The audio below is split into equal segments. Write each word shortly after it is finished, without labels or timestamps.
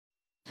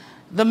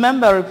The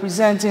member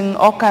representing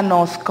Oka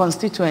North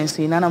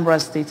constituency in Anambra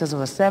State House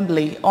of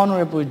Assembly,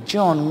 Honourable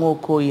John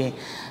Nwokoye,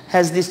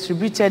 has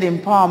distributed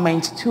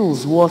empowerment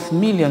tools worth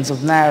millions of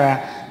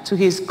naira to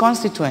his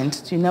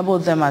constituents to enable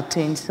them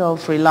attain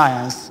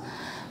self-reliance.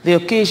 The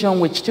occasion,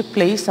 which took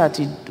place at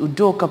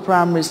Udoka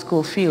Primary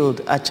School field,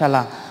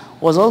 Achala,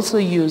 was also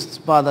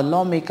used by the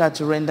lawmaker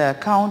to render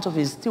account of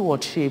his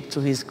stewardship to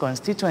his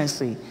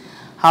constituency.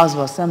 House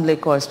of Assembly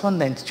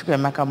correspondent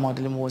Chukwemeka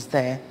Modelim was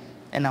there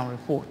and now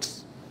reports.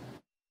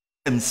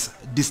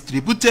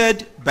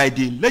 Distributed by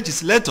the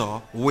legislator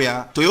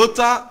were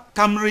Toyota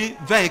Camry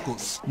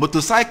vehicles,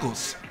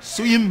 motorcycles,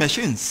 sewing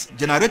machines,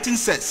 generating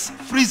sets,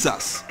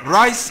 freezers,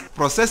 rice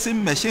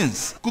processing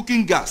machines,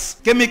 cooking gas,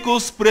 chemical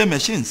spray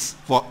machines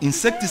for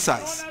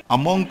insecticides,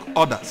 among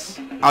others.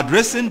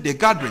 Addressing the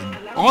gathering,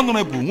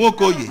 Honourable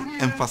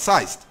Nwokoye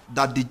emphasized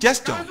that the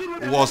gesture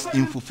was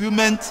in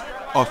fulfillment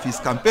of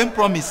his campaign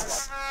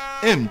promises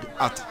aimed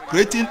at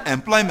creating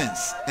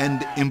employments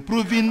and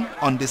improving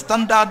on the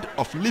standard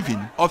of living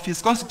of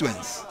his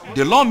constituents.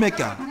 The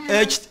lawmaker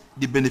urged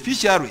the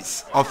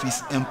beneficiaries of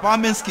his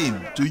empowerment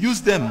scheme to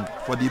use them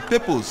for the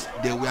purpose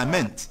they were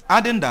meant,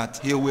 adding that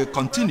he will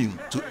continue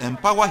to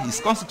empower his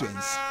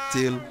constituents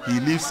till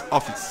he leaves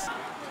office.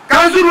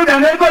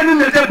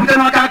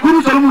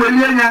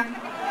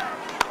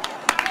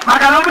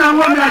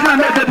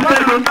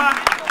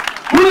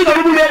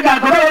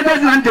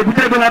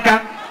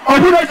 So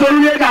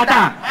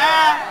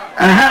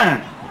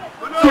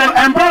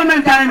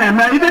employment time,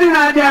 even in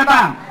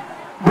Adeba,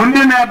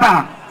 Bundi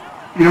Neba,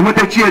 you want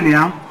to cheer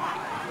now.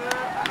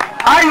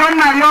 I don't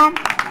know,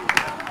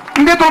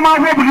 Ndetoma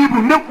believe,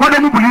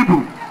 whatever believe.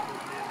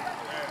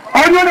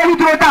 Only a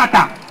little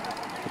data.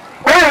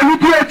 Oh, a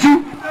little two.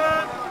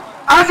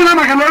 Asana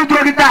Magalo to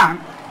the town.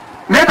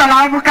 Let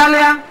allow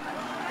Kalia,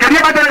 can you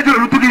better do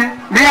to the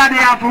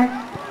Afu?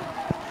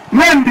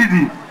 When did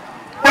he?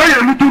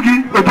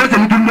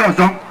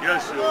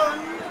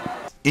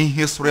 In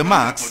his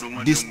remarks,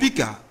 the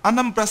Speaker,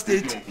 Anambra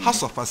State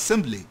House of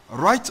Assembly,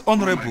 Right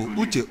Honourable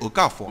Uche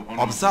Okafor,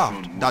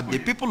 observed that the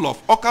people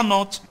of Oka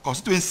North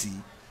constituency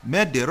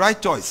made the right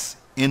choice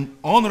in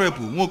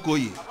Honourable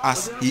Nwokoye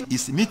as he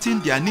is meeting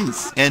their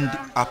needs, and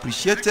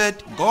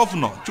appreciated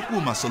Governor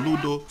Chukwuma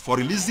Soludo for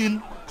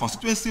releasing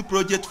constituency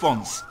project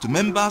funds to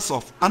members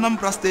of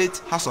Anambra State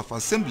House of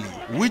Assembly,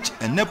 which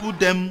enabled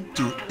them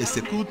to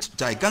execute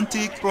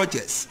gigantic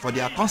projects for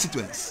their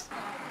constituents.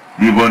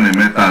 Even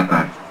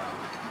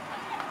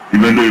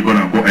though you're going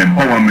to go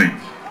empowerment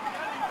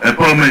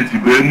is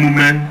a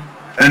movement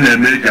and a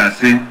major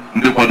say,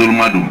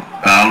 Nwokoye,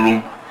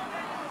 Kalu,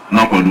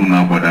 Nakodu,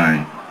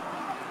 Nakodai.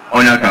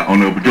 Onyaka,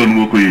 Honourable John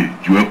Nwokoye,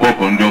 Jueko,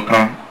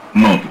 Kondoka,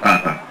 North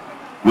Ata.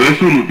 Where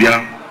soon be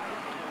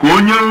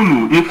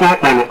if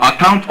all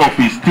account of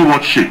his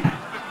stewardship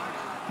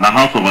na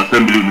House of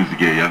Assembly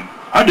Nigeria,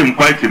 I am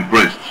quite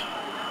impressed.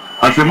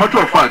 As a matter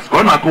of fact,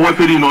 on a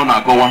coffee no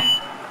na kowa,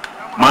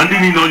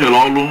 mandini no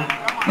yellow,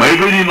 my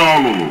very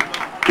no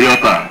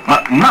theater.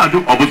 Now,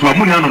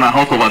 Obuswamunia on a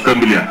House of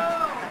Assembly.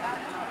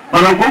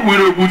 But I go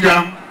with a Buja,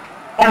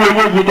 only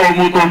work with all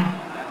motor.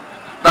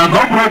 That's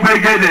not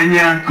propagate and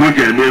ya could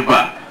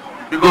never.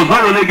 Because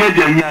not only get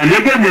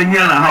the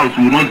house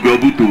will not be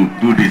able to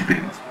do these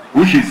things,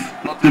 which is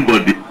nothing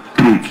but the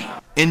truth.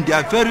 In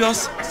their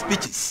various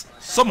speeches,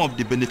 some of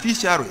the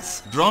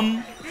beneficiaries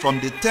drawn from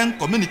the 10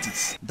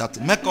 communities that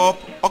make up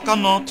Oka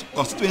North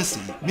constituency,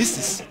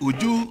 Mrs.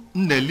 Uju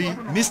Nneli,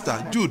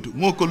 Mr. Jude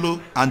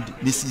Nwokolo, and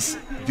Mrs.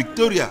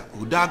 Victoria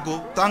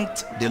Udago,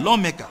 thanked the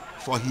lawmaker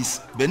for his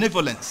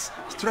benevolence,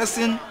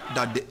 stressing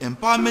that the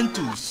empowerment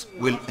tools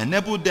will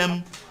enable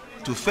them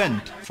to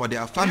fend for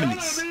their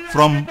families.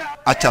 From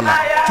Achala,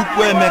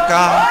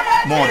 Chukwemeka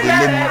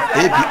Modelim,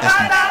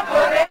 ABS.